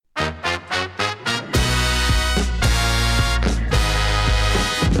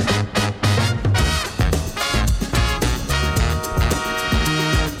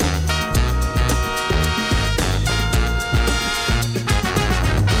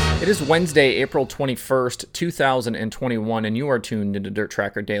It is Wednesday, April 21st, 2021, and you are tuned into Dirt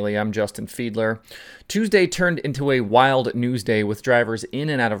Tracker Daily. I'm Justin Fiedler. Tuesday turned into a wild news day with drivers in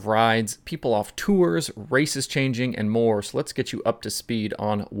and out of rides, people off tours, races changing, and more. So let's get you up to speed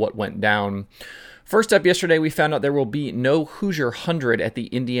on what went down. First up, yesterday we found out there will be no Hoosier Hundred at the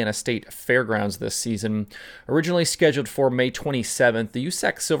Indiana State Fairgrounds this season. Originally scheduled for May 27th, the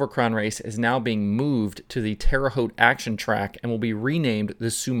USAC Silver Crown race is now being moved to the Terre Haute Action Track and will be renamed the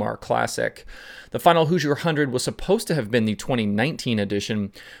Sumar Classic. The final Hoosier Hundred was supposed to have been the 2019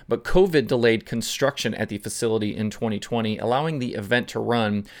 edition, but COVID delayed construction at the facility in 2020, allowing the event to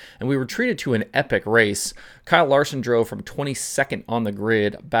run, and we were treated to an epic race. Kyle Larson drove from 22nd on the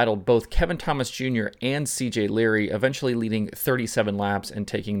grid, battled both Kevin Thomas Jr. and CJ Leary, eventually leading 37 laps and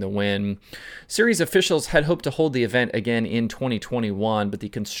taking the win. Series officials had hoped to hold the event again in 2021, but the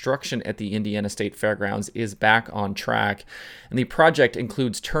construction at the Indiana State Fairgrounds is back on track, and the project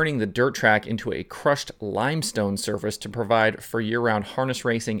includes turning the dirt track into a crushed limestone surface to provide for year-round harness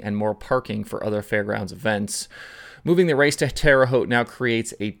racing and more parking for other fairgrounds events. Moving the race to Terre Haute now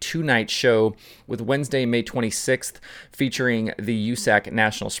creates a two-night show, with Wednesday, May 26th, featuring the USAC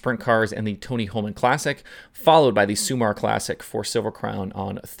National Sprint Cars and the Tony Holman Classic, followed by the Sumar Classic for Silver Crown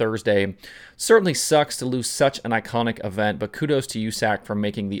on Thursday. Certainly sucks to lose such an iconic event, but kudos to USAC for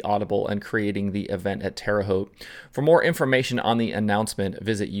making the audible and creating the event at Terre Haute. For more information on the announcement,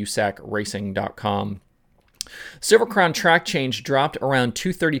 visit usacracing.com. Silver Crown track change dropped around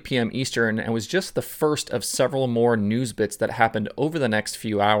 2:30 p.m. Eastern and was just the first of several more news bits that happened over the next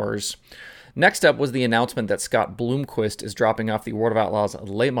few hours. Next up was the announcement that Scott Bloomquist is dropping off the World of Outlaws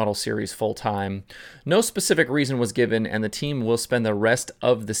Late Model Series full-time. No specific reason was given, and the team will spend the rest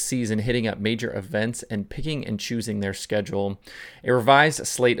of the season hitting up major events and picking and choosing their schedule. A revised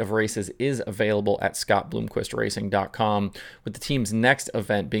slate of races is available at scottbloomquistracing.com, with the team's next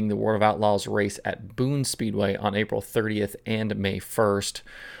event being the World of Outlaws race at Boone Speedway on April 30th and May 1st.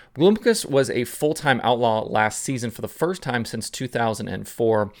 Bloomquist was a full-time outlaw last season for the first time since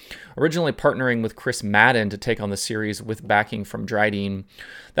 2004, originally partnering with Chris Madden to take on the series with backing from Dryden.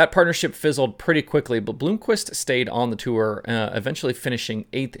 That partnership fizzled pretty quickly, but Bloomquist stayed on the tour, eventually finishing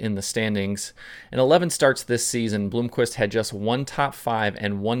 8th in the standings. In 11 starts this season, Bloomquist had just one top 5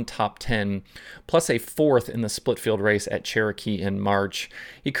 and one top 10, plus a 4th in the split field race at Cherokee in March.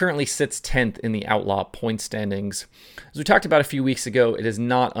 He currently sits 10th in the outlaw point standings. As we talked about a few weeks ago, it is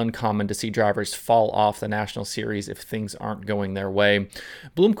not uncommon to see drivers fall off the National Series if things aren't going their way.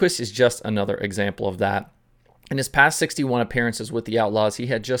 Bloomquist is just another example of that. In his past 61 appearances with the Outlaws, he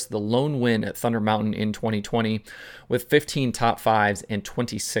had just the lone win at Thunder Mountain in 2020, with 15 top 5s and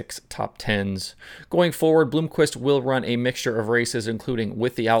 26 top 10s. Going forward, Bloomquist will run a mixture of races, including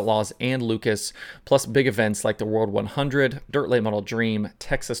with the Outlaws and Lucas, plus big events like the World 100, Dirt Late Model Dream,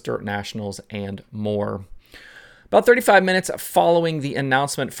 Texas Dirt Nationals, and more. About 35 minutes following the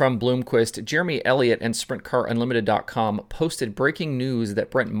announcement from Bloomquist, Jeremy Elliott and SprintCarUnlimited.com posted breaking news that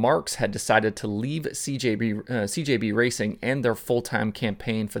Brent Marks had decided to leave CJB Racing and their full-time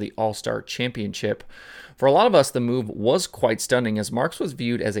campaign for the All-Star Championship. For a lot of us, the move was quite stunning, as Marks was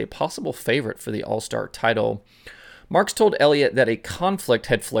viewed as a possible favorite for the All-Star title. Marks told Elliott that a conflict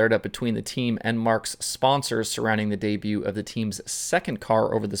had flared up between the team and Marks' sponsors surrounding the debut of the team's second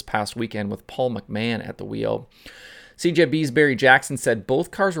car over this past weekend with Paul McMahon at the wheel. CJB's Barry Jackson said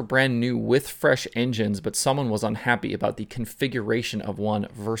both cars were brand new with fresh engines, but someone was unhappy about the configuration of one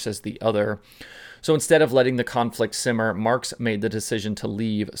versus the other. So instead of letting the conflict simmer, Marks made the decision to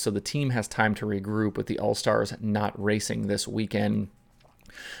leave, so the team has time to regroup with the All-Stars not racing this weekend.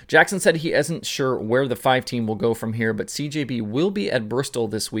 Jackson said he isn't sure where the 5 team will go from here, but CJB will be at Bristol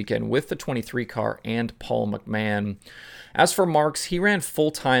this weekend with the 23 car and Paul McMahon. As for Marks, he ran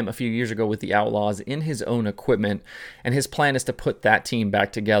full-time a few years ago with the Outlaws in his own equipment, and his plan is to put that team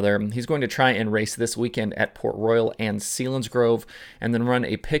back together. He's going to try and race this weekend at Port Royal and Selinsgrove, and then run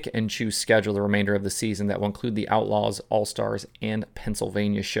a pick-and-choose schedule the remainder of the season that will include the Outlaws, All-Stars, and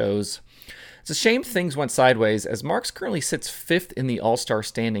Pennsylvania shows. It's a shame things went sideways, as Marks currently sits 5th in the All-Star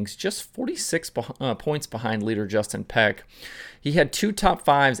standings, just 46 points behind leader Justin Peck. He had 2 top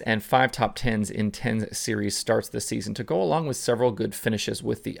 5s and 5 top 10s in 10 series starts this season to go along with several good finishes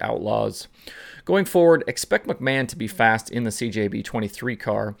with the Outlaws. Going forward, expect McMahon to be fast in the CJB 23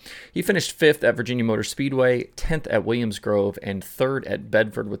 car. He finished 5th at Virginia Motor Speedway, 10th at Williams Grove, and 3rd at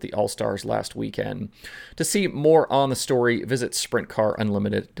Bedford with the All-Stars last weekend. To see more on the story, visit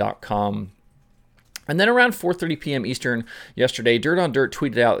SprintCarUnlimited.com. And then around 4:30 p.m. Eastern yesterday, Dirt on Dirt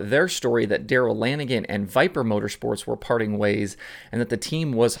tweeted out their story that Darrell, Lanigan, and Viper Motorsports were parting ways, and that the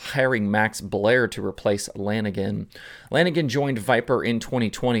team was hiring Max Blair to replace Lanigan. Lanigan joined Viper in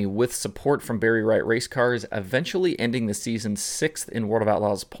 2020 with support from Barry Wright Race Cars, eventually ending the season 6th in World of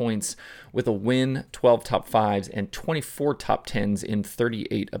Outlaws points with a win, 12 top 5s, and 24 top 10s in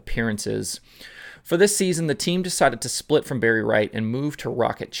 38 appearances. For this season, the team decided to split from Barry Wright and move to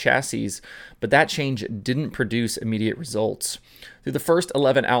Rocket Chassis, but that change didn't produce immediate results. Through the first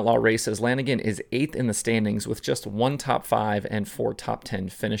 11 Outlaw races, Lanigan is 8th in the standings with just 1 top 5 and 4 top 10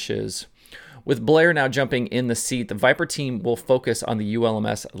 finishes. With Blair now jumping in the seat, the Viper team will focus on the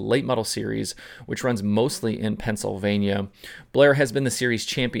ULMS Late Model Series, which runs mostly in Pennsylvania. Blair has been the series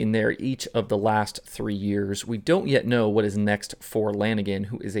champion there each of the last 3 years. We don't yet know what is next for Lanigan,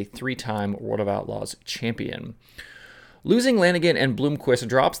 who is a 3-time World of Outlaws champion. Losing Lanigan and Bloomquist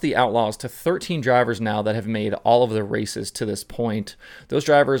drops the Outlaws to 13 drivers now that have made all of the races to this point. Those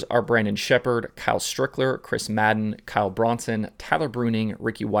drivers are Brandon Shepard, Kyle Strickler, Chris Madden, Kyle Bronson, Tyler Bruning,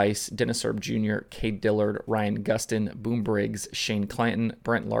 Ricky Weiss, Dennis Erb Jr., Cade Dillard, Ryan Gustin, Boom Briggs, Shane Clanton,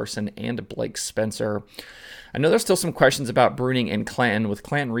 Brent Larson, and Blake Spencer. I know there's still some questions about Bruning and Clanton, with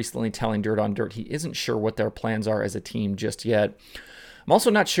Clanton recently telling Dirt on Dirt he isn't sure what their plans are as a team just yet. I'm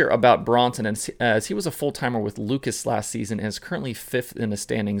also not sure about Bronson, as he was a full-timer with Lucas last season and is currently 5th in the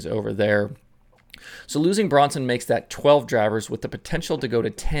standings over there. So losing Bronson makes that 12 drivers, with the potential to go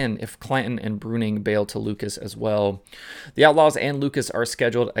to 10 if Clanton and Bruning bail to Lucas as well. The Outlaws and Lucas are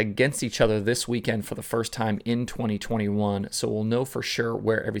scheduled against each other this weekend for the first time in 2021, so we'll know for sure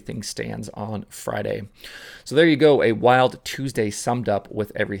where everything stands on Friday. So there you go, a wild Tuesday summed up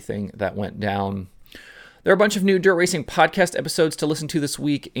with everything that went down. There are a bunch of new Dirt Racing podcast episodes to listen to this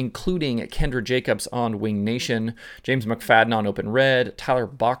week, including Kendra Jacobs on Wing Nation, James McFadden on Open Red, Tyler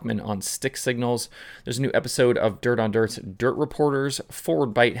Bachman on Stick Signals. There's a new episode of Dirt on Dirt's Dirt Reporters.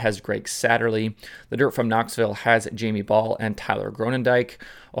 Forward Bite has Greg Satterley. The Dirt from Knoxville has Jamie Ball and Tyler Gronendijk.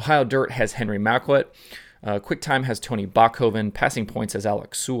 Ohio Dirt has Henry Malquet. QuickTime has Tony Bachhoven, Passing Points has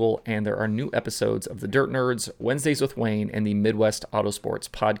Alex Sewell, and there are new episodes of The Dirt Nerds, Wednesdays with Wayne, and the Midwest Autosports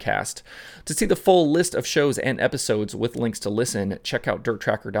podcast. To see the full list of shows and episodes with links to listen, check out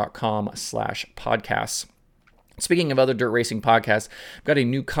dirttracker.com/podcasts. Speaking of other dirt racing podcasts, I've got a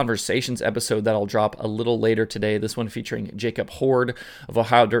new Conversations episode that'll drop a little later today. This one featuring Jacob Horde of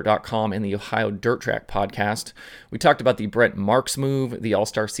OhioDirt.com and the Ohio Dirt Track podcast. We talked about the Brent Marks move, the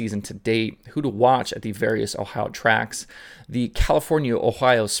All-Star season to date, who to watch at the various Ohio tracks, the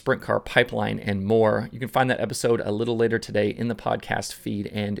California-Ohio Sprint Car Pipeline, and more. You can find that episode a little later today in the podcast feed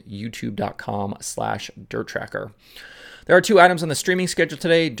and youtube.com/DirtTracker. There are 2 items on the streaming schedule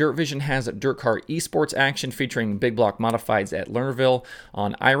today. Dirt Vision has Dirt Car Esports action featuring Big Block Modifieds at Lernerville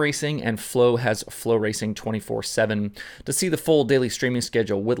on iRacing, and Flow has Flow Racing 24/7. To see the full daily streaming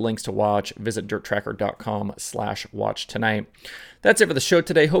schedule with links to watch, visit dirttracker.com/watch tonight. That's it for the show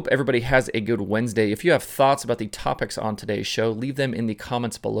today. Hope everybody has a good Wednesday. If you have thoughts about the topics on today's show, leave them in the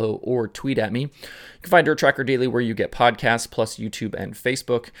comments below or tweet at me. You can find Dirt Tracker Daily where you get podcasts, plus YouTube and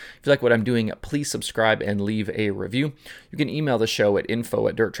Facebook. If you like what I'm doing, please subscribe and leave a review. You can email the show at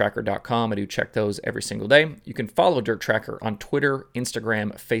info@dirttracker.com. I do check those every single day. You can follow Dirt Tracker on Twitter,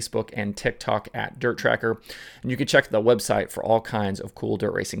 Instagram, Facebook, and TikTok at Dirt Tracker. And you can check the website for all kinds of cool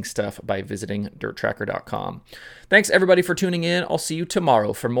dirt racing stuff by visiting dirttracker.com. Thanks everybody for tuning in. I'll see you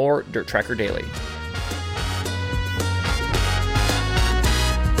tomorrow for more Dirt Tracker Daily.